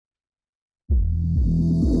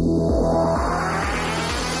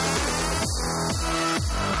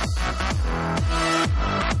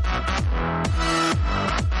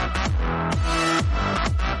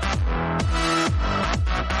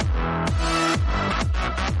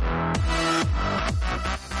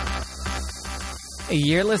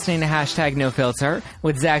You're listening to Hashtag No Filter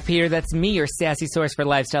with Zach Peter. That's me, your sassy source for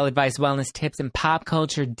lifestyle advice, wellness tips, and pop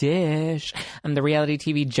culture dish. I'm the reality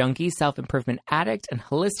TV junkie, self-improvement addict, and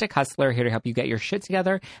holistic hustler here to help you get your shit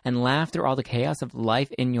together and laugh through all the chaos of life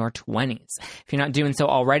in your 20s. If you're not doing so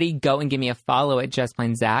already, go and give me a follow at Just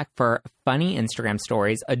Plain Zach for funny Instagram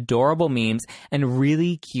stories, adorable memes, and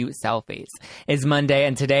really cute selfies. It's Monday,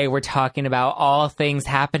 and today we're talking about all things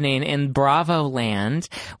happening in Bravo land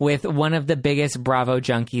with one of the biggest Bravo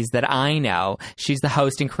junkies that I know. She's the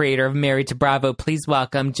host and creator of Married to Bravo. Please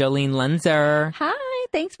welcome Jolene Lenzer. Hi,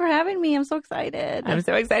 thanks for having me. I'm so excited. I'm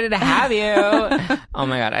so excited to have you. Oh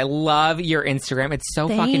my God, I love your Instagram. It's so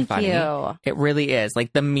fucking funny. You. It really is.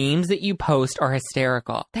 Like, the memes that you post are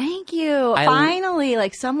hysterical. Thank you. Finally,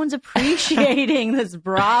 like, someone's appreciating this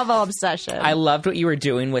Bravo obsession. I loved what you were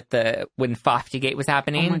doing with when Foftygate was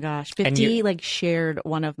happening. Oh my gosh. 50 shared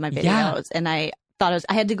one of my videos, and I thought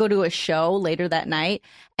I had to go to a show later that night,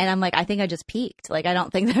 and I'm like, I think I just peaked. Like, I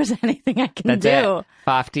don't think there's anything I can do. It.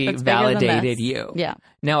 Fofty validated you. Yeah.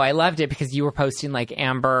 No, I loved it because you were posting like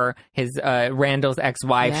Amber, his Randall's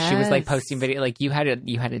ex-wife. Yes. She was like posting video. Like, you had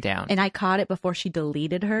it down. And I caught it before she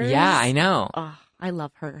deleted hers. Yeah, I know. Oh, I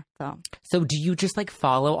love her though. So do you just like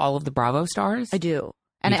follow all of the Bravo stars? I do.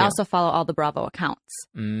 And I also follow all the Bravo accounts.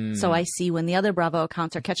 So I see when the other Bravo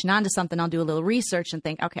accounts are catching on to something, I'll do a little research and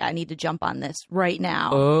think, okay, I need to jump on this right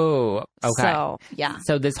now. Oh, okay. So, yeah.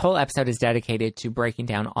 So this whole episode is dedicated to breaking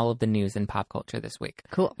down all of the news in pop culture this week.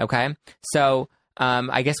 Cool. Okay. So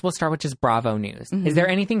I guess we'll start with just Bravo news. Mm-hmm. Is there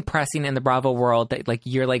anything pressing in the Bravo world that like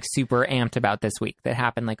you're like super amped about this week that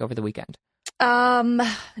happened like over the weekend?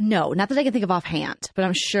 No, not that I can think of offhand, but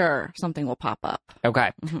I'm sure something will pop up.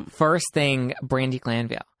 Okay. Mm-hmm. First thing, Brandi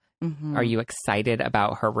Glanville. Mm-hmm. Are you excited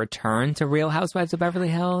about her return to Real Housewives of Beverly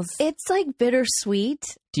Hills? It's like bittersweet.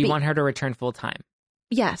 Do you want her to return full time?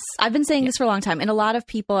 Yes. I've been saying this for a long time, and a lot of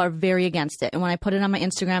people are very against it. And when I put it on my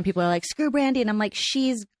Instagram, people are like, screw Brandi. And I'm like,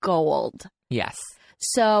 she's gold. Yes.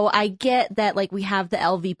 So I get that, like, we have the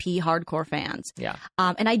LVP hardcore fans. Yeah.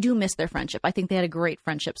 And I do miss their friendship. I think they had a great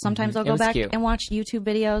friendship. Sometimes I'll go back and watch YouTube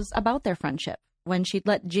videos about their friendship. When she'd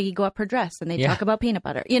let Jiggy go up her dress and they'd talk about peanut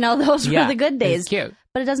butter. You know, those were the good days. It's cute.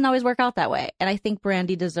 But it doesn't always work out that way. And I think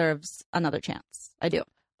Brandi deserves another chance. I do.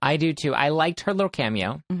 I do too. I liked her little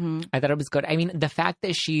cameo. Mm-hmm. I thought it was good. I mean, the fact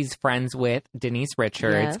that she's friends with Denise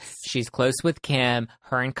Richards, she's close with Kim,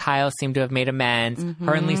 her and Kyle seem to have made amends. Mm-hmm.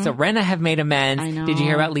 Her and Lisa Rinna have made amends. I know. Did you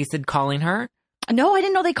hear about Lisa calling her? No, I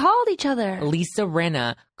didn't know they called each other. Lisa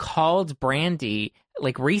Rinna called Brandi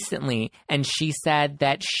like recently, and she said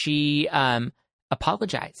that she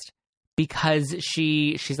apologized because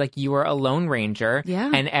she's like, you were a Lone Ranger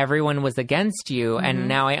and everyone was against you. Mm-hmm. And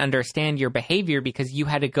now I understand your behavior because you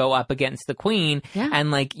had to go up against the queen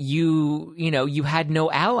and like you had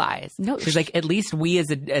no allies. No, she's like, at least we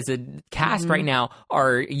as a cast right now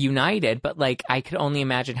are united. But like, I could only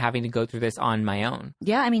imagine having to go through this on my own.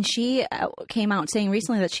 Yeah. I mean, she came out saying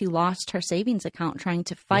recently that she lost her savings account trying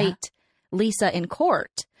to fight Lisa in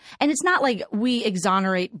court. And it's not like we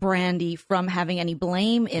exonerate Brandi from having any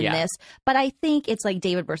blame in this, but I think it's like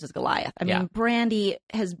David versus Goliath. I mean, Brandi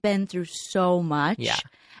has been through so much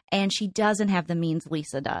and she doesn't have the means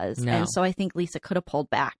Lisa does. No. And so I think Lisa could have pulled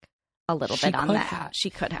back a little bit on that. She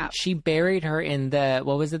could have. She buried her in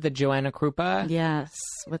the Joanna Krupa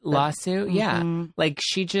lawsuit? Mm-hmm. Yeah. Like,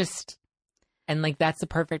 she just... And, like, that's the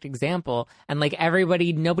perfect example. And, like,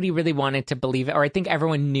 nobody really wanted to believe it. Or I think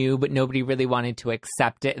everyone knew, but nobody really wanted to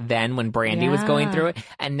accept it then when Brandi was going through it.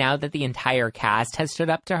 And now that the entire cast has stood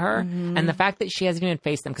up to her. And the fact that she hasn't even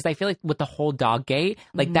faced them. Because I feel like with the whole dog gate,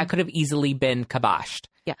 like, that could have easily been kiboshed.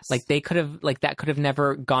 Yes. Like, they could have, like, that could have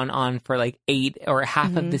never gone on for, like, 8 or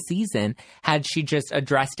half of the season. Had she just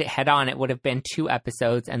addressed it head on, it would have been 2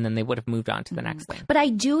 episodes, and then they would have moved on to the next thing. But I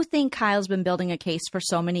do think Kyle's been building a case for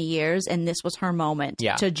so many years, and this was her moment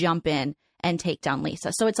to jump in and take down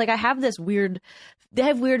Lisa. So it's like I have weird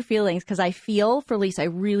feelings because I feel for Lisa. I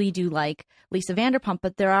really do like Lisa Vanderpump,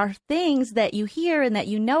 but there are things that you hear and that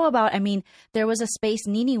you know about. I mean, there was a space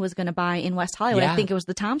Nene was going to buy in West Hollywood. I think it was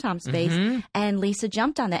the Tom Tom space, and Lisa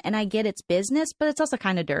jumped on that. And I get it's business, but it's also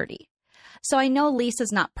kind of dirty. So I know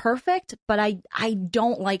Lisa's not perfect, but I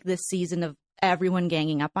don't like this season of everyone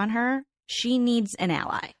ganging up on her. She needs an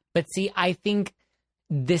ally. But see, I think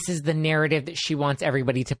this is the narrative that she wants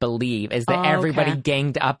everybody to believe, is that everybody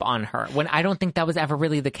ganged up on her, when I don't think that was ever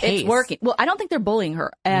really the case. It's working. Well, I don't think they're bullying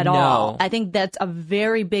her at all. I think that's a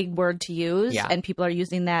very big word to use, and people are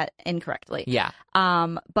using that incorrectly. Yeah.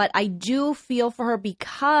 But I do feel for her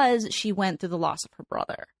because she went through the loss of her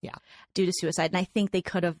brother. Yeah. due to suicide. And I think they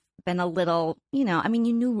could have been a little, you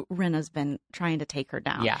knew Rinna's been trying to take her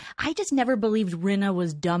down. Yeah. I just never believed Rinna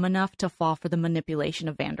was dumb enough to fall for the manipulation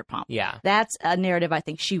of Vanderpump. Yeah. That's a narrative I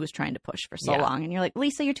think she was trying to push for so long. And you're like,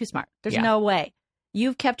 Lisa, you're too smart. There's no way.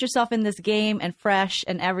 You've kept yourself in this game and fresh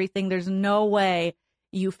and everything. There's no way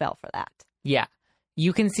you fell for that. Yeah.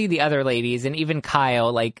 You can see the other ladies and even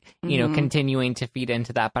Kyle, continuing to feed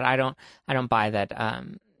into that. But I don't buy that,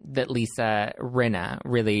 that Lisa Rinna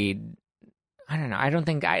really, I don't know. I don't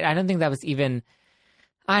think that was even,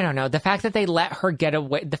 I don't know. The fact that they let her get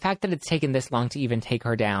away, the fact that it's taken this long to even take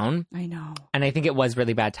her down. I know. And I think it was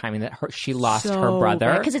really bad timing that she lost her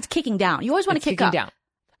brother. Because it's kicking down. You always want to kick up. Down.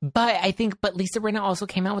 But Lisa Rinna also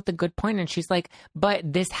came out with a good point, and she's like, but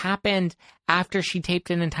this happened after she taped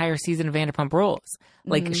an entire season of Vanderpump Rules.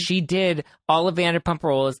 Like, she did all of Vanderpump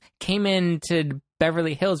Rules, came into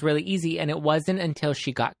Beverly Hills really easy, and it wasn't until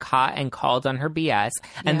she got caught and called on her BS.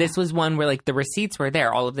 And this was one where, like, the receipts were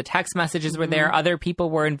there. All of the text messages were there. Other people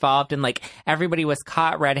were involved, and, like, everybody was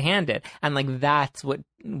caught red-handed. And, like, that's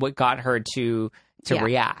what got her to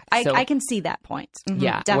react. I can see that point.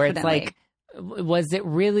 Yeah, definitely. where it's like, was it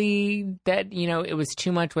really that, it was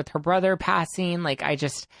too much with her brother passing? Like, I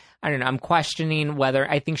don't know. I'm questioning whether,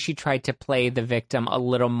 I think she tried to play the victim a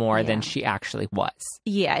little more than she actually was.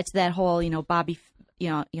 Yeah, it's that whole, Bobby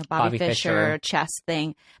Fischer chess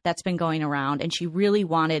thing that's been going around. And she really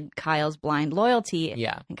wanted Kyle's blind loyalty.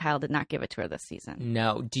 Yeah. And Kyle did not give it to her this season.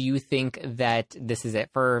 No. Do you think that this is it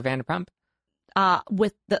for Vanderpump?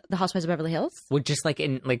 With the Housewives of Beverly Hills? Well, just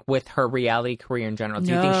with her reality career in general.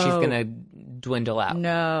 Do you think she's going to dwindle out?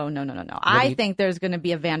 No. I think there's going to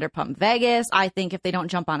be a Vanderpump Vegas. I think if they don't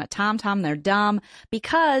jump on a TomTom, they're dumb,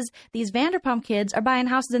 because these Vanderpump kids are buying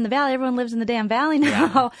houses in the Valley. Everyone lives in the damn Valley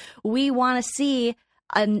now. Yeah. We want to see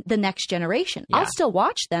the next generation. Yeah. I'll still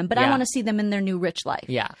watch them, but I want to see them in their new rich life.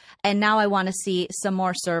 Yeah. And now I want to see some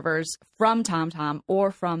more servers from TomTom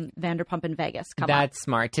or from Vanderpump in Vegas come That's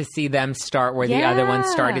smart to see them start where the other one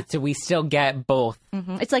started. So we still get both.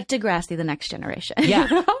 It's like Degrassi, the next generation.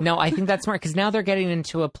 Yeah. No, I think that's smart, because now they're getting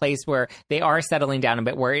into a place where they are settling down a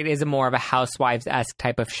bit, where it is a more of a Housewives-esque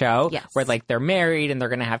type of show. Yes. Where like they're married and they're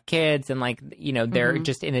going to have kids, and like, they're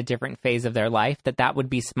just in a different phase of their life. That would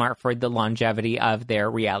be smart for the longevity of their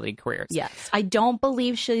reality careers. Yes. I don't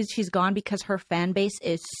believe she's gone, because her fan base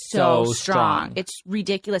is so strong. It's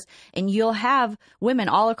ridiculous. And you'll have women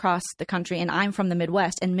all across the country, and I'm from the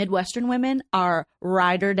Midwest, and Midwestern women are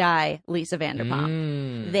ride or die Lisa Vanderpump.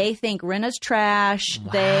 They think Rinna's trash.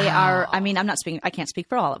 Wow. They are, I can't speak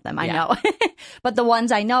for all of them. I know. But the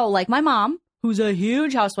ones I know, like my mom, who's a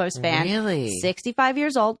huge Housewives fan. Really? 65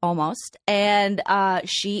 years old, almost. And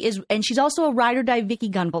she's also a ride or die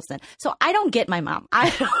Vicky Gunvalson. So I don't get my mom.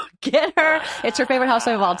 I don't get her. It's her favorite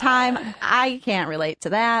housewife of all time. I can't relate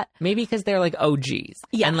to that. Maybe because they're like OGs.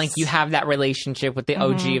 Yes. And like you have that relationship with the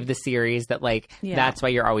OG of the series that like, that's why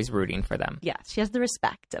you're always rooting for them. Yeah. She has the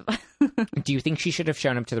respect of. Do you think she should have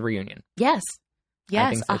shown up to the reunion? Yes.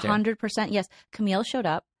 Yes. So 100%. Yes. Camille showed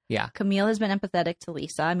up. Yeah. Camille has been empathetic to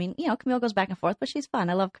Lisa. I mean, Camille goes back and forth, but she's fun.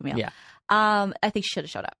 I love Camille. Yeah. I think she should have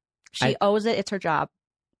showed up. She owes it. It's her job.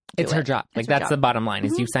 It's her job. Like, that's the bottom line,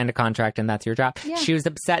 is you signed a contract and that's your job. Yeah. She was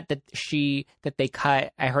upset that they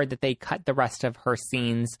cut, I heard that they cut the rest of her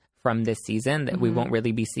scenes from this season, that we won't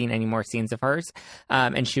really be seeing any more scenes of hers.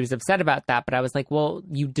 And she was upset about that. But I was like, well,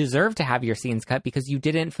 you deserve to have your scenes cut, because you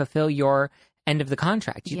didn't fulfill your end of the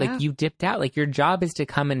contract. You dipped out. Like, your job is to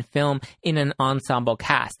come and film in an ensemble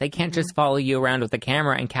cast. They can't just follow you around with a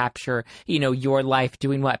camera and capture, your life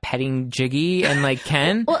doing what? Petting Jiggy and like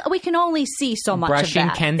Ken? Well, we can only see so much Brushing of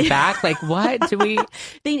that. Ken's back? Like, what do we?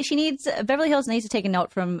 Beverly Hills needs to take a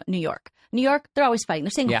note from New York. New York, they're always fighting.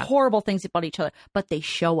 They're saying horrible things about each other, but they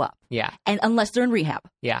show up. Yeah. And unless they're in rehab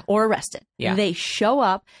or arrested, they show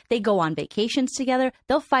up. They go on vacations together.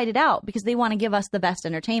 They'll fight it out because they want to give us the best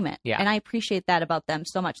entertainment. Yeah. And I appreciate that about them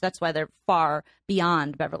so much. That's why they're far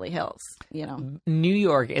beyond Beverly Hills, New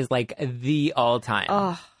York is like the all-time.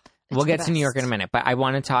 Oh, we'll get to New York in a minute, but I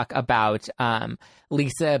want to talk about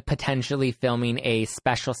Lisa potentially filming a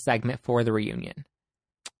special segment for the reunion.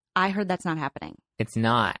 I heard that's not happening. It's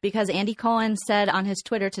not. Because Andy Cohen said on his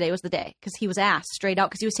Twitter today was the day, because he was asked straight out,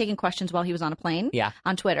 because he was taking questions while he was on a plane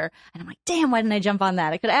on Twitter. And I'm like, damn, why didn't I jump on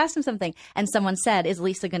that? I could have asked him something. And someone said, is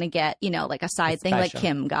Lisa going to get, like a side thing like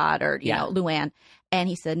Kim got or, you know, Luann? And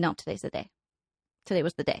he said, no, today's the day. Today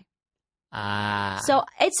was the day. So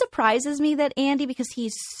it surprises me that Andy, because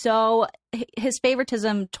his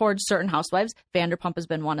favoritism towards certain housewives, Vanderpump has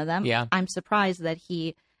been one of them. Yeah. I'm surprised that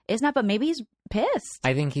he is not, but maybe he's pissed.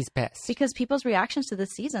 I think he's pissed. Because people's reactions to this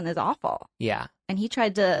season is awful. Yeah. And he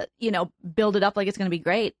tried to, build it up like it's going to be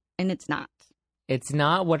great. And it's not. It's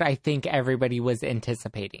not what I think everybody was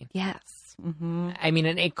anticipating. Yes. Mm-hmm. I mean,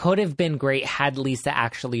 and it could have been great had Lisa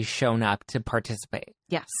actually shown up to participate.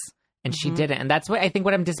 Yes. And she didn't. And that's what I think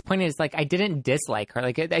what I'm disappointed is, like, I didn't dislike her.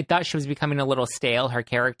 Like, I thought she was becoming a little stale, her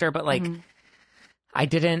character, but like,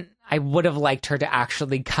 I would have liked her to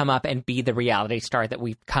actually come up and be the reality star that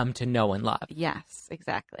we've come to know and love. Yes,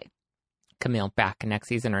 exactly. Camille back next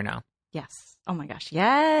season or no? Yes. Oh my gosh.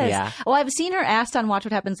 Yes. Yeah. Well, I've seen her asked on Watch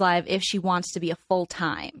What Happens Live if she wants to be a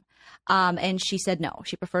full-time. And she said no.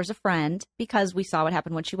 She prefers a friend because we saw what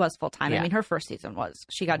happened when she was full-time. Yeah. I mean, her first season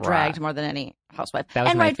she got dragged more than any housewife. That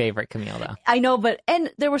was my favorite Camille, though. I know,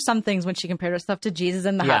 and there were some things when she compared herself to Jesus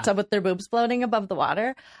in the hot tub with their boobs floating above the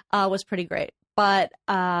water was pretty great. But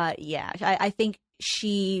I think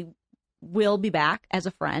she will be back as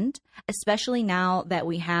a friend, especially now that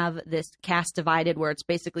we have this cast divided where it's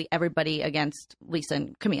basically everybody against Lisa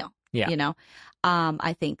and Camille. Yeah. You know,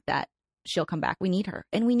 I think that she'll come back. We need her.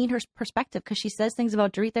 And we need her perspective because she says things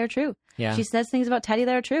about Dorit that are true. Yeah. She says things about Teddy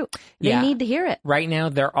that are true. They need to hear it. Right now,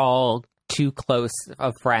 they're all too close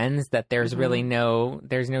of friends that there's really no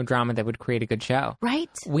drama that would create a good show. Right.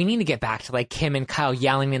 We need to get back to like Kim and Kyle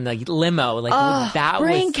yelling in the limo. Like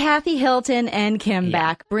bring Kathy Hilton and Kim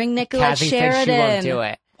back. Bring Nicolette Kathy Sheridan. Said she won't do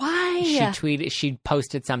it. Why? She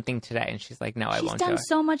posted something today and she's like, no, I won't do it. She's done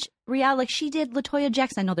so much reality. Like she did LaToya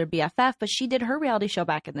Jackson. I know they're BFF, but she did her reality show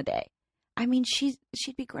back in the day. I mean, she'd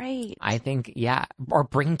be great. I think, or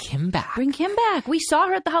bring Kim back. Bring Kim back. We saw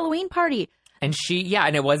her at the Halloween party. And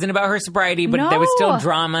and it wasn't about her sobriety, but there was still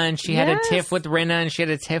drama, and she had a tiff with Rinna, and she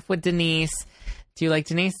had a tiff with Denise. Do you like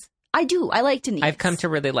Denise? I do. I like Denise. I've come to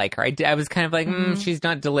really like her. I was kind of like, she's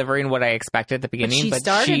not delivering what I expected at the beginning,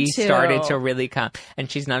 but she started to really come. And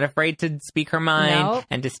she's not afraid to speak her mind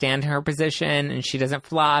and to stand in her position, and she doesn't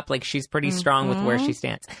flop. Like, she's pretty strong with where she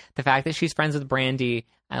stands. The fact that she's friends with Brandi,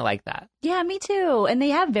 I like that. Yeah, me too. And they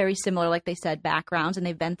have very similar, like they said, backgrounds, and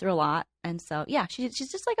they've been through a lot. And so, yeah, she's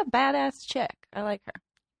just like a badass chick. I like her.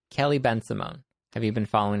 Kelly Ben-Simone. Have you been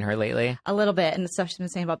following her lately? A little bit. And the stuff she's been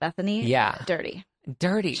saying about Bethany? Yeah. Dirty.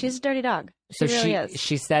 She's a dirty dog. She really is.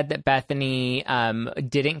 She said that Bethany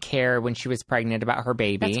didn't care when she was pregnant about her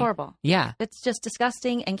baby. That's horrible. Yeah. It's just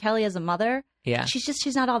disgusting. And Kelly as a mother,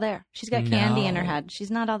 she's not all there. She's got candy in her head.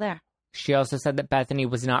 She's not all there. She also said that Bethany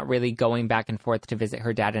was not really going back and forth to visit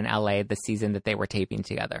her dad in LA the season that they were taping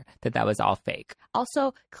together, that was all fake.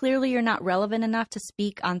 Also, clearly you're not relevant enough to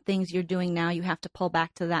speak on things you're doing now. You have to pull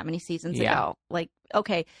back to that many seasons ago. Like,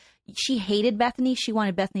 okay, she hated Bethany. She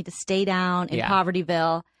wanted Bethany to stay down in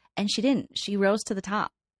Povertyville, and she didn't. She rose to the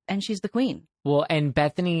top, and she's the queen. Well, and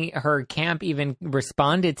Bethany, her camp even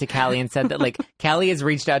responded to Callie and said that, like, Callie has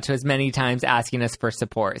reached out to us many times asking us for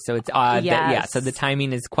support. So it's odd that, so the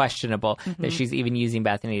timing is questionable that she's even using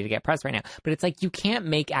Bethany to get press right now. But it's like, you can't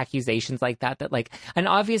make accusations like that, like, and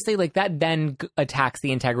obviously, like, that then attacks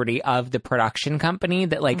the integrity of the production company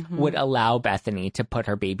that, like, would allow Bethany to put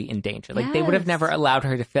her baby in danger. Like, they would have never allowed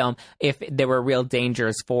her to film if there were real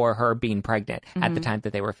dangers for her being pregnant at the time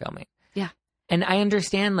that they were filming. Yeah. And I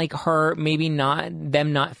understand, like, her maybe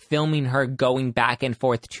not filming her going back and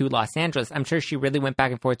forth to Los Angeles. I'm sure she really went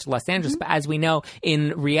back and forth to Los Angeles. But as we know,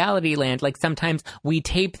 in reality land, like, sometimes we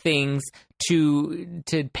tape things to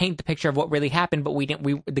paint the picture of what really happened, but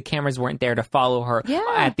the cameras weren't there to follow her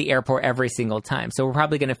at the airport every single time. So we're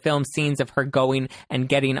probably going to film scenes of her going and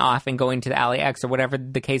getting off and going to the LAX or whatever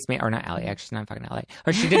the case may, or not LAX, she's not fucking LA,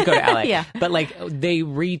 or she did go to LA. But like, they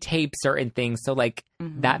retape certain things, so like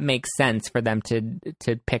that makes sense for them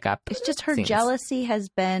to pick up. It's just her scenes. Jealousy has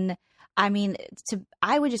been. I mean,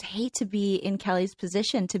 I would just hate to be in Kelly's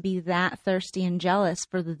position, to be that thirsty and jealous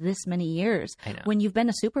for this many years. I know. When you've been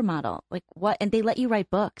a supermodel. Like, what? And they let you write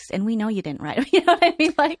books, and we know you didn't write. You know what I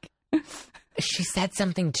mean? Like, she said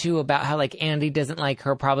something too about how, like, Andy doesn't like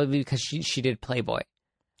her probably because she did Playboy.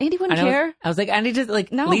 Andy wouldn't care. I was like, Andy just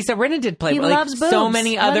like, no. Lisa Rinna did Playboy. He loves boobs. So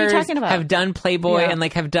many others have done Playboy and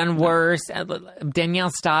like have done worse. Danielle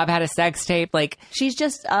Staub had a sex tape. Like, she's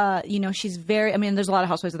just, she's very. I mean, there's a lot of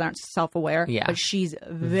housewives that aren't self-aware. Yeah, but she's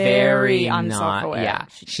very unself-aware. Yeah,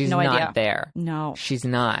 she's no not idea. There. No, she's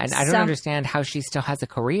not, and I don't understand how she still has a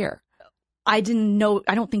career. I didn't know.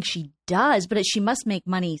 I don't think she does, but she must make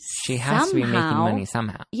money. She has to be making money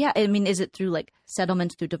somehow. Yeah, I mean, is it through like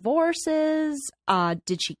settlements through divorces?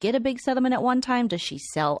 Did she get a big settlement at one time? Does she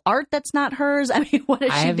sell art that's not hers? I mean, what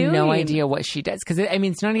is she doing? I have no idea what she does, because I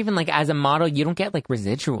mean, it's not even like, as a model, you don't get like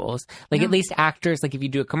residuals. Like, at least actors, like if you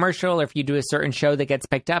do a commercial or if you do a certain show that gets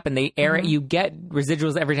picked up and they air it, you get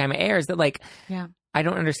residuals every time it airs. That like, I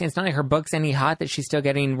don't understand. It's not like her book's any hot that she's still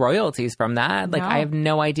getting royalties from that. Like, I have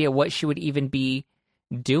no idea what she would even be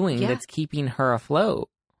doing that's keeping her afloat.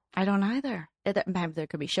 I don't either. There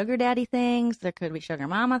could be sugar daddy things. There could be sugar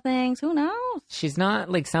mama things. Who knows? She's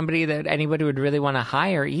not like somebody that anybody would really want to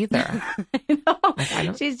hire either.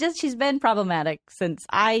 She's been problematic since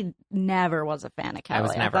I never was a fan of Kelly. I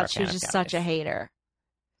was never a fan she was just such a hater.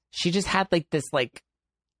 She just had like this like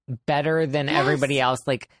better than everybody else,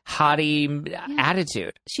 like haughty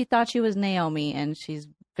attitude. She thought she was Naomi and she's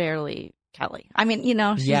barely Kelly. I mean,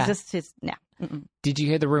 she's no. Mm-mm. Did you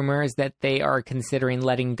hear the rumors that they are considering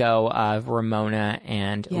letting go of Ramona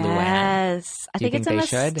and Luann? Yes. I think it's a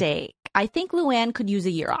mistake. I think Luann could use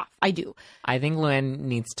a year off. I do. I think Luann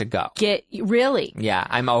needs to go. Really? Yeah,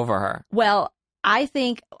 I'm over her. Well, I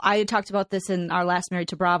think I talked about this in our last Married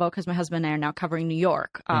to Bravo because my husband and I are now covering New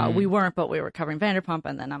York. We weren't, but we were covering Vanderpump.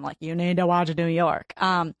 And then I'm like, you need to watch New York.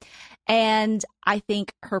 And I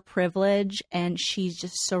think her privilege, and she's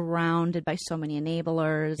just surrounded by so many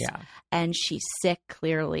enablers. Yeah. And she's sick,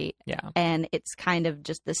 clearly. Yeah. And it's kind of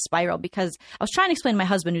just this spiral because I was trying to explain to my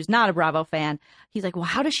husband, who's not a Bravo fan. He's like, well,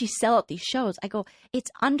 how does she sell out these shows? I go, it's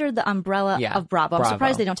under the umbrella of Bravo. I'm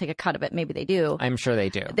surprised they don't take a cut of it. Maybe they do. I'm sure they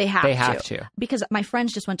do. They have to. Because my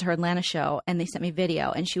friends just went to her Atlanta show and they sent me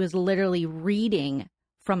video and she was literally reading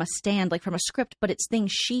from a stand, like from a script, but it's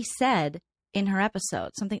things she said in her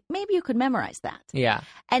episode. Something, maybe you could memorize that. Yeah.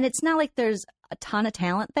 And it's not like there's a ton of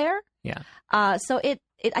talent there. Yeah. So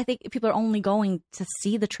I think people are only going to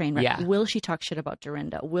see the train wreck. Yeah. Will she talk shit about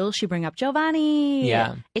Dorinda? Will she bring up Giovanni?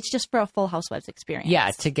 Yeah. It's just for a Full Housewives experience. Yeah,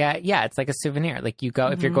 it's like a souvenir. Like you go,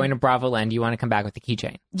 if you're going to Bravo Land, you want to come back with the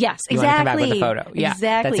keychain. Yes, exactly. You want to come back with a photo. Yeah,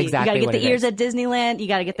 exactly. That's exactly you got to get the ears is. at Disneyland. You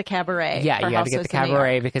got to get the cabaret. Yeah, you got to get the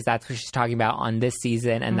cabaret because that's what she's talking about on this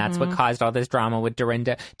season. And that's what caused all this drama with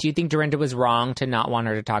Dorinda. Do you think Dorinda was wrong to not want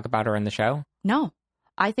her to talk about her in the show? No.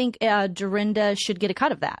 I think Dorinda should get a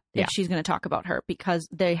cut of that if she's going to talk about her because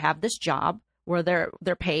they have this job where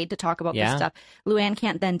they're paid to talk about this stuff. Luann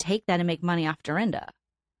can't then take that and make money off Dorinda.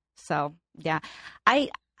 So, yeah.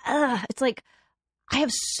 It's like I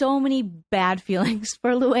have so many bad feelings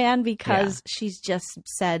for Luann because she's just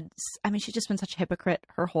she's just been such a hypocrite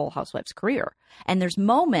her whole Housewives career. And there's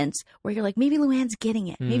moments where you're like, maybe Luann's getting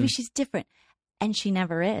it. Maybe she's different. And she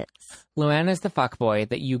never is. Luann is the fuckboy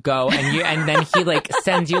that you go and then he like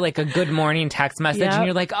sends you like a good morning text message and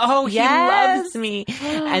you're like, oh, he loves me.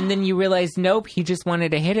 And then you realize, nope, he just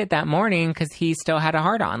wanted to hit it that morning because he still had a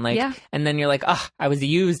heart on. And then you're like, oh, I was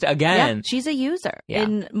used again. Yeah, she's a user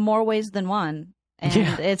in more ways than one.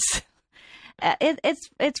 And it's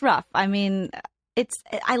rough. I mean,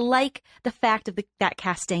 I like the fact of that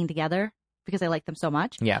cast staying together because I like them so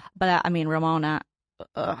much. Yeah. But I mean, Ramona,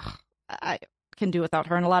 I can do without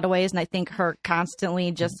her in a lot of ways. And I think her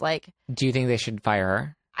constantly just like... Do you think they should fire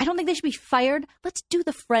her? I don't think they should be fired. Let's do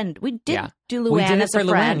the friend. We did do Luann we did as a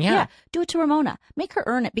friend. Luann, yeah. Do it to Ramona. Make her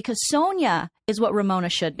earn it because Sonia is what Ramona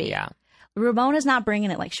should be. Yeah. Ramona's not bringing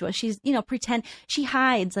it like she was. She's, pretend. She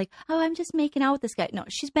hides like, oh, I'm just making out with this guy. No,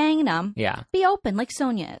 she's banging him. Yeah. Be open like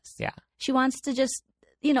Sonia is. Yeah. She wants to just,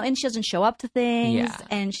 and she doesn't show up to things. Yeah.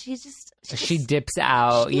 And she's just... She dips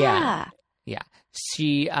out. Yeah.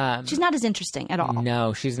 She's not as interesting at all.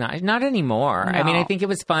 No, she's not anymore. No. I mean, I think it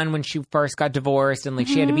was fun when she first got divorced and like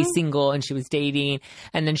she had to be single and she was dating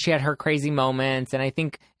and then she had her crazy moments. And I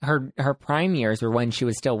think her prime years were when she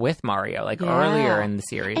was still with Mario, like earlier in the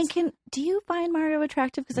series. And do you find Mario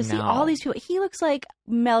attractive? Because I see all these people. He looks like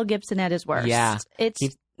Mel Gibson at his worst. Yeah. It's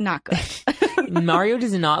not good. Mario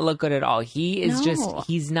does not look good at all. He is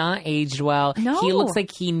he's not aged well. No. He looks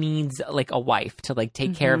like he needs like a wife to like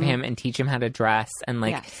take care of him and teach him how to dress. And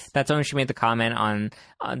like, that's when she made the comment on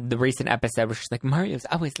the recent episode where she's like, Mario's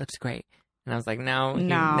always looks great. And I was like, no, he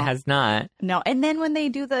has not. No. And then when they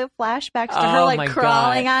do the flashbacks to her like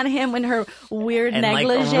crawling on him in her weird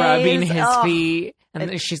negligee. Like rubbing his feet.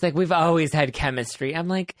 And she's like, we've always had chemistry. I'm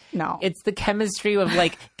like, no. It's the chemistry of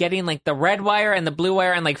like getting like the red wire and the blue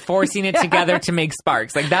wire and like forcing it together to make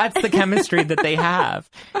sparks. Like that's the chemistry that they have.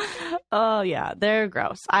 Oh yeah, they're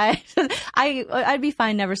gross. I'd be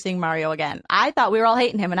fine never seeing Mario again. I thought we were all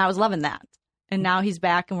hating him and I was loving that. And now he's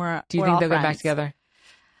back and we're Do you think they'll get back together?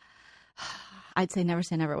 I'd say never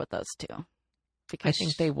say never with those two. I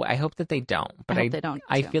think they. I hope that they don't. But I hope they don't.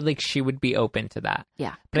 I feel like she would be open to that.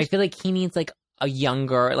 Yeah. But I feel like he needs like a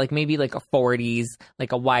younger, like maybe like a 40s,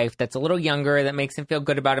 like a wife that's a little younger that makes him feel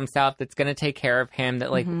good about himself, that's going to take care of him, that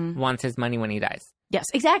like wants his money when he dies. Yes,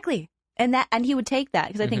 exactly. And he would take that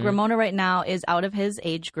because I think Ramona right now is out of his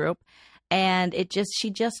age group. And she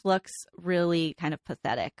just looks really kind of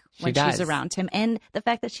pathetic when she's around him. And the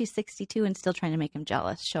fact that she's 62 and still trying to make him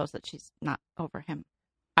jealous shows that she's not over him.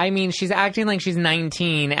 I mean, she's acting like she's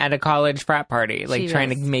 19 at a college frat party, like trying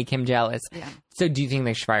to make him jealous. Yeah. So do you think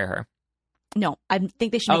they should fire her? No, I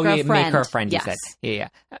think they should make her a friend. Make her a friend, yes. You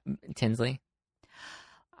said. Yeah. Tinsley,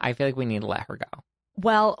 I feel like we need to let her go.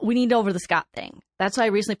 Well, we need over the Scott thing. That's why I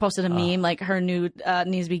recently posted a meme, like her new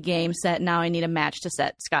needs to be game set. Now I need a match to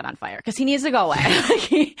set Scott on fire because he needs to go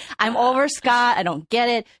away. I'm over Scott. I don't get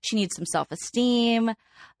it. She needs some self-esteem.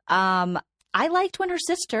 I liked when her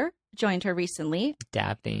sister joined her recently.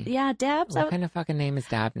 Dabney. Yeah, Dabs. What kind of fucking name is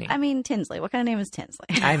Dabney? I mean, Tinsley. What kind of name is Tinsley?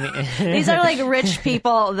 I mean, these are like rich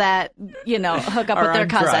people that, hook up with their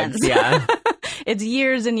cousins. Drugs, yeah. It's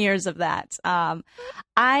years and years of that.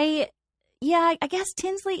 I guess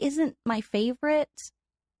Tinsley isn't my favorite.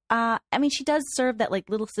 I mean, she does serve that like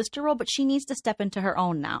little sister role, but she needs to step into her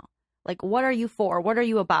own now. Like, what are you for? What are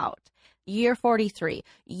you about? You're 43.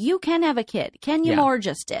 You can have a kid. Kenya Moore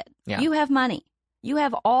just did. Yeah. You have money. You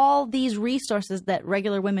have all these resources that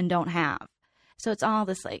regular women don't have. So it's all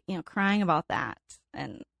this like, crying about that.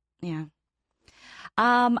 And yeah.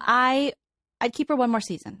 I'd keep her one more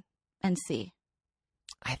season and see.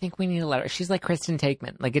 I think we need to let her. She's like Kristen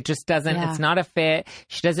Takeman. Like, it just doesn't, it's not a fit.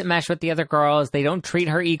 She doesn't mesh with the other girls. They don't treat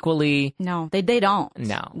her equally. No, they don't.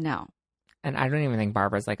 No. And I don't even think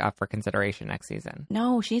Barbara's like up for consideration next season.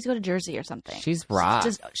 No, she needs to go to Jersey or something. She's rough.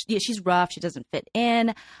 She's rough. She doesn't fit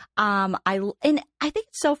in. I think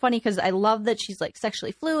it's so funny because I love that she's like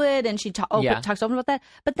sexually fluid and she talks open about that.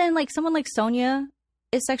 But then like someone like Sonia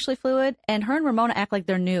is sexually fluid and her and Ramona act like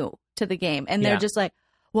they're new to the game. And they're just like,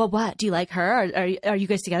 well, what? Do you like her? Are you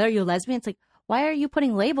guys together? Are you a lesbian? It's like, why are you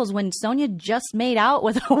putting labels when Sonia just made out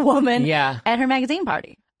with a woman at her magazine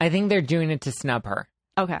party? I think they're doing it to snub her.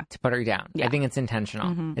 Okay. To put her down. Yeah. I think it's intentional.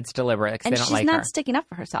 Mm-hmm. It's deliberate because they don't like her. And she's not sticking up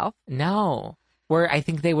for herself. No. Where I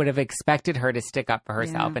think they would have expected her to stick up for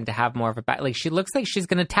herself and to have more of a back. Like, she looks like she's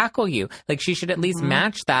going to tackle you. Like, she should at least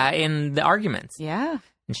match that in the arguments. Yeah.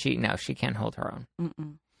 And she can't hold her own.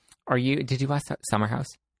 Mm-mm. Did you watch Summer House?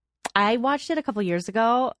 I watched it a couple years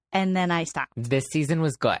ago, and then I stopped. This season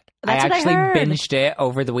was good. That's I actually heard. binged it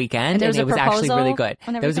over the weekend, and it was actually really good.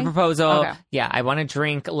 There was a proposal. Okay. Yeah, I want to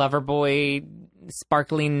drink Loverboy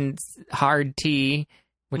sparkling hard tea,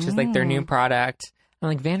 which is like their new product. I'm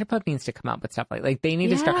like, Vanderpump needs to come up with stuff like they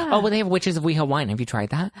need to start. Oh, well, they have Witches of WeHo wine. Have you tried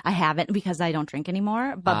that? I haven't because I don't drink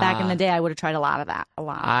anymore. But back in the day, I would have tried a lot of that. A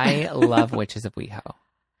lot. I love Witches of WeHo.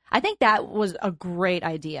 I think that was a great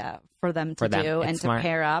idea for them to do and to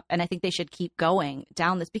pair up. And I think they should keep going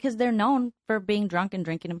down this because they're known for being drunk and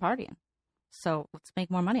drinking and partying. So let's make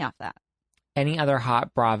more money off that. Any other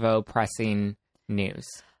hot Bravo pressing news?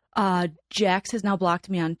 Jax has now blocked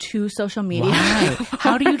me on 2 social media. Why?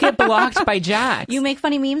 How do you get blocked by Jax? You make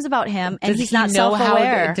funny memes about him, and he's not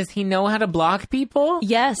self-aware. Does he know how to block people?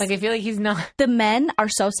 Yes. Like, I feel like he's not. The men are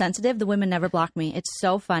so sensitive. The women never block me. It's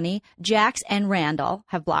so funny. Jax and Randall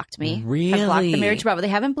have blocked me. Really? Have blocked the Marriage to Bravo. They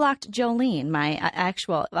haven't blocked Jolene, my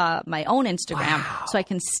my own Instagram, so I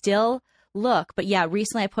can still look. But yeah,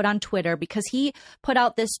 recently I put on Twitter because he put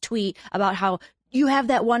out this tweet about how you have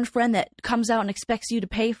that one friend that comes out and expects you to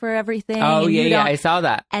pay for everything. Oh, yeah, I saw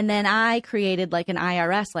that. And then I created like an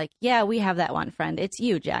IRS, like, yeah, we have that one friend. It's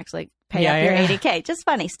you, Jax. Like, pay up your $80K. Just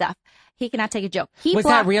funny stuff. He cannot take a joke. Was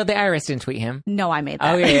that real? The IRS didn't tweet him? No, I made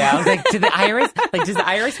that. Oh, yeah. I was like, does the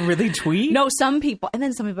IRS really tweet? No, some people. And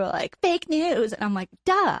then some people are like, fake news. And I'm like,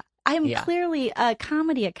 duh. I am clearly a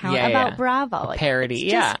comedy account about Bravo. A parody,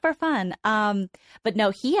 it's just for fun. But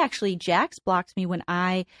no, Jax blocked me when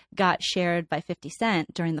I got shared by 50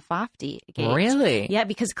 Cent during the Fofty gate. Really? Yeah,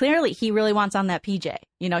 because clearly he really wants on that PJ.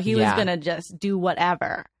 He was going to just do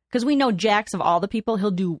whatever. Because we know Jax, of all the people,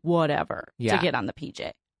 he'll do whatever to get on the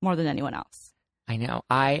PJ more than anyone else. I know.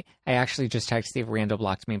 I actually just checked to see if Randall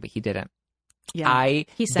blocked me, but he didn't. Yeah,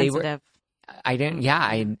 he's sensitive. I didn't.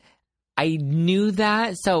 Yeah, I knew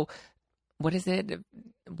that. So what is it?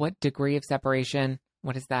 What degree of separation?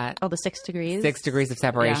 What is that? Oh, the 6 degrees. 6 degrees of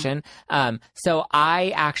separation. Yeah. So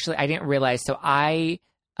I didn't realize. So I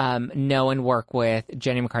know and work with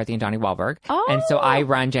Jenny McCarthy and Donnie Wahlberg. Oh. And so I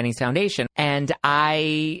run Jenny's foundation. And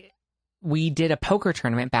we did a poker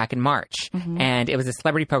tournament back in March. Mm-hmm. And it was a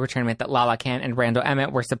celebrity poker tournament that Lala Kent and Randall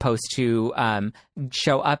Emmett were supposed to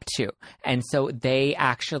show up to. And so they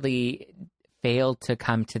actually failed to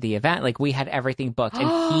come to the event. Like, we had everything booked, and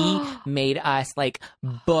he made us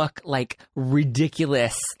book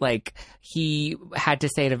ridiculous. Like, he had to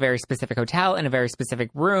stay at a very specific hotel in a very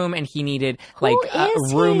specific room, and he needed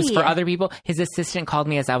rooms for other people. His assistant called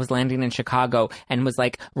me as I was landing in Chicago and was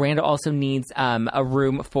like, Randall also needs a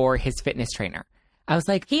room for his fitness trainer. I was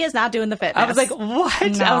like, he is not doing the fitness. I was like,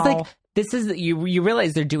 what? No. I was like, this is, you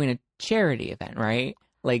realize they're doing a charity event, right?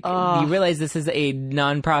 Like, you realize this is a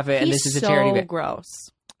nonprofit and this is a charity event.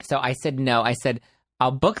 Gross. So I said no. I said,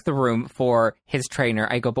 I'll book the room for his trainer.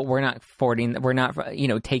 I go, but we're not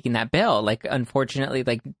taking that bill. Like, unfortunately,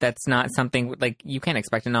 like, that's not something, like, you can't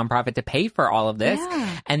expect a nonprofit to pay for all of this.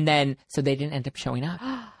 Yeah. And then, so they didn't end up showing up.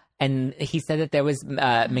 And he said that there was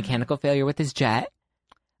mechanical failure with his jet.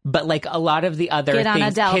 But like a lot of the other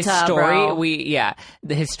things,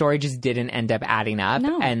 his story just didn't end up adding up.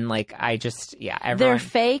 No. And like, everyone... They're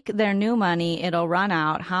fake. They're new money. It'll run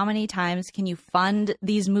out. How many times can you fund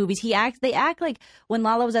these movies? They act like when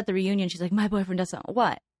Lala was at the reunion, she's like, my boyfriend doesn't,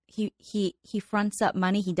 what? He fronts up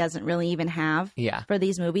money he doesn't really even have for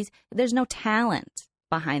these movies. There's no talent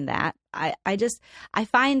behind that. I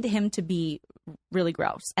find him to be really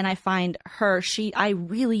gross. And I find her, I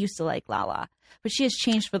really used to like Lala. But she has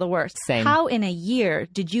changed for the worse. Same. How in a year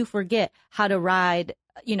did you forget how to ride,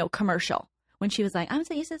 commercial? When she was like, I'm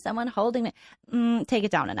so used to someone holding me. Take it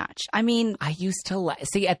down a notch. I mean. I used to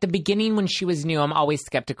see at the beginning when she was new, I'm always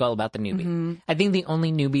skeptical about the newbie. Mm-hmm. I think the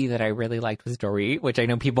only newbie that I really liked was Dorit, which I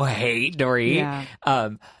know people hate Dorit. Yeah.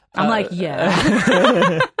 I'm like,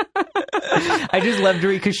 yeah. I just love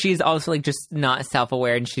Dorit because she's also like just not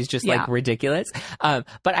self-aware and she's just like ridiculous. But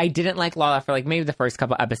I didn't like Lala for like maybe the first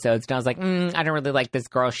couple episodes, and I was like, I don't really like this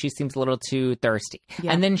girl. She seems a little too thirsty.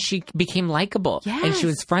 Yeah. And then she became likable, and she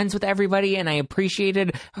was friends with everybody, and I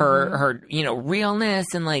appreciated her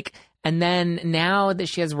realness and like. And then now that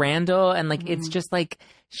she has Randall, and like it's just like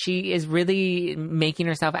she is really making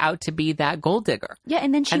herself out to be that gold digger. Yeah,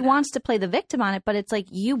 and then she wants to play the victim on it, but it's like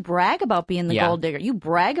you brag about being the gold digger. You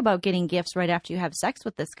brag about getting gifts right after you have sex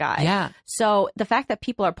with this guy. Yeah. So the fact that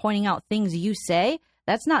people are pointing out things you say,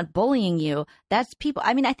 that's not bullying you. That's people.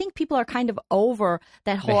 I mean, I think people are kind of over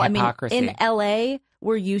that whole. I mean, in LA,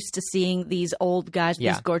 we're used to seeing these old guys with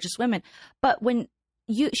these gorgeous women, but when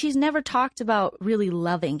she's never talked about really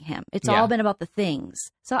loving him. It's all been about the things.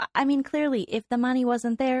 So, I mean, clearly, if the money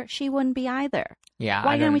wasn't there, she wouldn't be either. Yeah.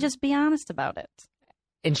 Why can't we just be honest about it?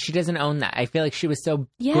 And she doesn't own that. I feel like she was so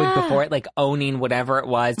good before it, like owning whatever it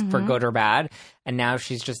was for good or bad. And now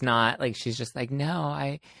she's just not, like, she's just like,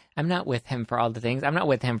 no, I'm not with him for all the things. I'm not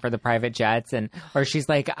with him for the private jets. Or she's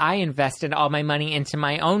like, I invested all my money into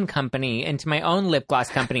my own company, into my own lip gloss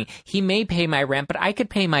company. He may pay my rent, but I could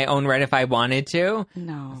pay my own rent if I wanted to.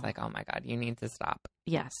 No. It's like, oh my God, you need to stop.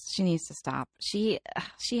 Yes, she needs to stop. She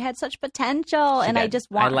had such potential, and I just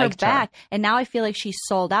want her back. And now I feel like she's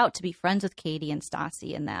sold out to be friends with Katie and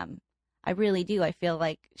Stassi and them. I really do. I feel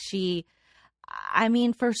like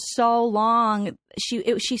for so long,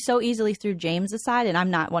 she so easily threw James aside, and I'm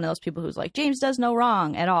not one of those people who's like, James does no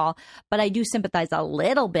wrong at all. But I do sympathize a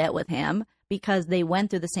little bit with him because they went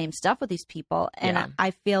through the same stuff with these people. And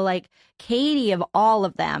I feel like Katie, of all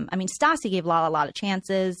of them, I mean, Stassi gave Lala a lot of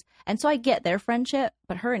chances. And so I get their friendship,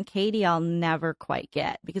 but her and Katie, I'll never quite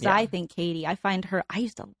get because I think Katie, I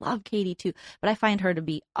used to love Katie too, but I find her to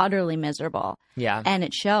be utterly miserable. Yeah. And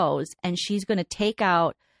it shows. And she's going to take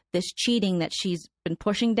out this cheating that she's been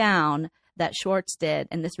pushing down that Schwartz did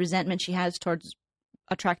and this resentment she has towards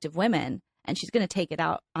attractive women. And she's going to take it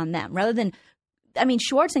out on them rather than,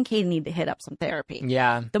 Schwartz and Katie need to hit up some therapy.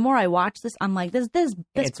 Yeah. The more I watch this, I'm like, this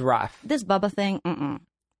it's rough. This Bubba thing,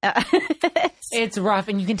 it's rough,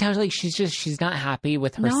 and you can tell like she's not happy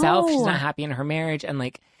with herself. No. She's not happy in her marriage,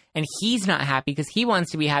 and he's not happy because he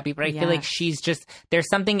wants to be happy. But I feel like there's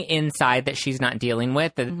something inside that she's not dealing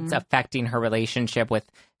with that's affecting her relationship with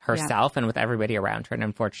herself and with everybody around her. And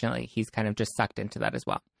unfortunately, he's kind of just sucked into that as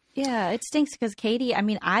well. Yeah, it stinks because Katie,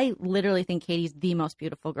 I literally think Katie's the most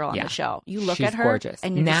beautiful girl on the show. You look at her gorgeous.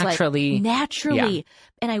 And you're naturally. Yeah.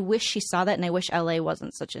 And I wish she saw that, and I wish LA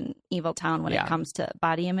wasn't such an evil town when it comes to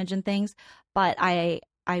body image and things. But I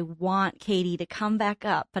want Katie to come back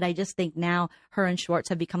up, but I just think now her and Schwartz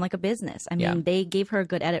have become like a business. They gave her a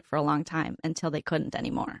good edit for a long time until they couldn't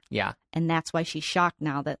anymore. Yeah. And that's why she's shocked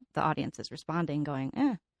now that the audience is responding,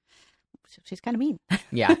 going, she's kind of mean.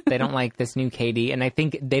 Yeah, they don't like this new Katie, and I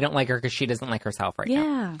think they don't like her because she doesn't like herself right now.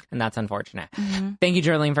 Yeah, and that's unfortunate. Mm-hmm. Thank you,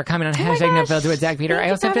 Jolene, for coming on #NoFilter with Zach Peter. I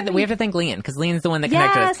also we have to thank Lian because Lian's the one that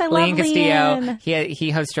connected us. I love Lian Castillo.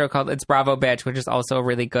 He hosts a show called It's Bravo Bitch, which is also a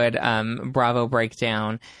really good Bravo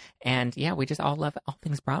breakdown. And we just all love all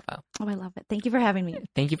things Bravo. Oh, I love it. Thank you for having me.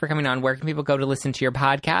 Thank you for coming on. Where can people go to listen to your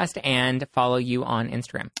podcast and follow you on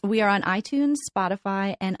Instagram? We are on iTunes,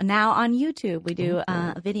 Spotify, and now on YouTube. We do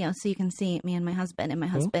a video so you can see me and my husband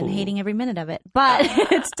hating every minute of it. But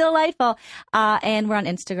it's delightful. And we're on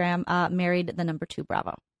Instagram, married the number 2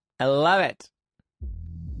 Bravo. I love it.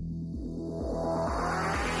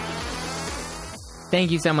 Thank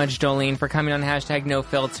you so much, Jolene, for coming on hashtag No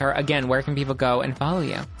Filter. Again, where can people go and follow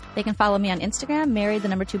you? They can follow me on Instagram,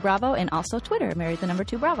 Mary2Bravo, and also Twitter,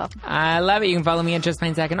 Mary2Bravo. I love it. You can follow me at Just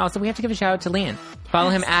Plain Zach. And also, we have to give a shout out to Leon. Follow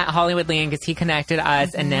him at Hollywood Leon because he connected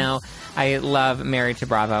us, and now I love Mary to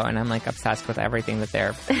Bravo, and I'm like obsessed with everything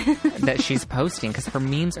that she's posting because her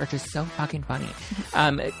memes are just so fucking funny.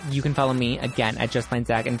 You can follow me again at Just Plain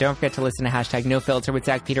Zach, and don't forget to listen to hashtag No Filter with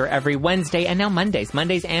Zach Peter every Wednesday, and now Mondays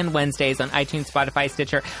and Wednesdays on iTunes, Spotify,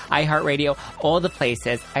 Stitcher, iHeartRadio, all the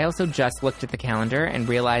places. I also just looked at the calendar and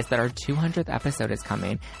realized that our 200th episode is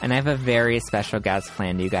coming, and I have a very special guest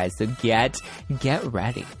planned, you guys. So get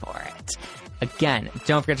ready for it. Again,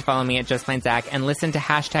 don't forget to follow me at Just Plain Zach and listen to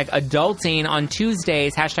hashtag Adulting on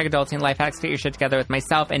Tuesdays. Hashtag Adulting, life hacks, get your shit together with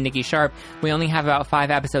myself and Nikki Sharp. We only have about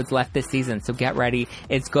 5 episodes left this season, so get ready.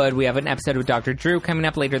 It's good. We have an episode with Dr. Drew coming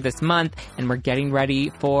up later this month, and we're getting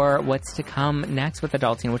ready for what's to come next with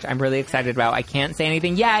Adulting, which I'm really excited about. I can't say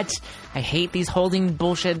anything yet. I hate these holding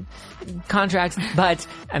bullshit contracts, but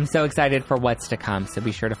I'm so excited for what's to come. So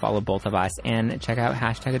be sure to follow both of us and check out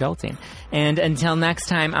hashtag Adulting. And until next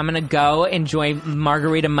time, I'm going to go enjoy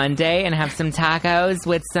Margarita Monday and have some tacos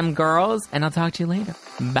with some girls, and I'll talk to you later.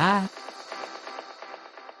 Bye.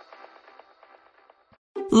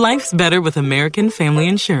 Life's better with American Family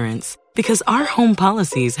Insurance because our home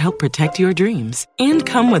policies help protect your dreams and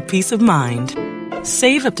come with peace of mind.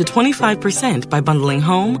 Save up to 25% by bundling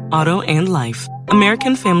home, auto, and life.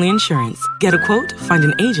 American Family Insurance. Get a quote, find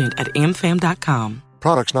an agent at amfam.com.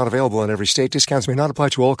 Products not available in every state. Discounts may not apply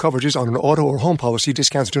to all coverages on an auto or home policy.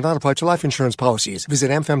 Discounts do not apply to life insurance policies.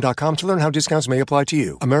 Visit amfam.com to learn how discounts may apply to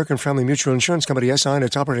you. American Family Mutual Insurance Company, SI, and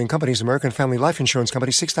its operating companies, American Family Life Insurance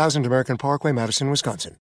Company, 6000 American Parkway, Madison, Wisconsin.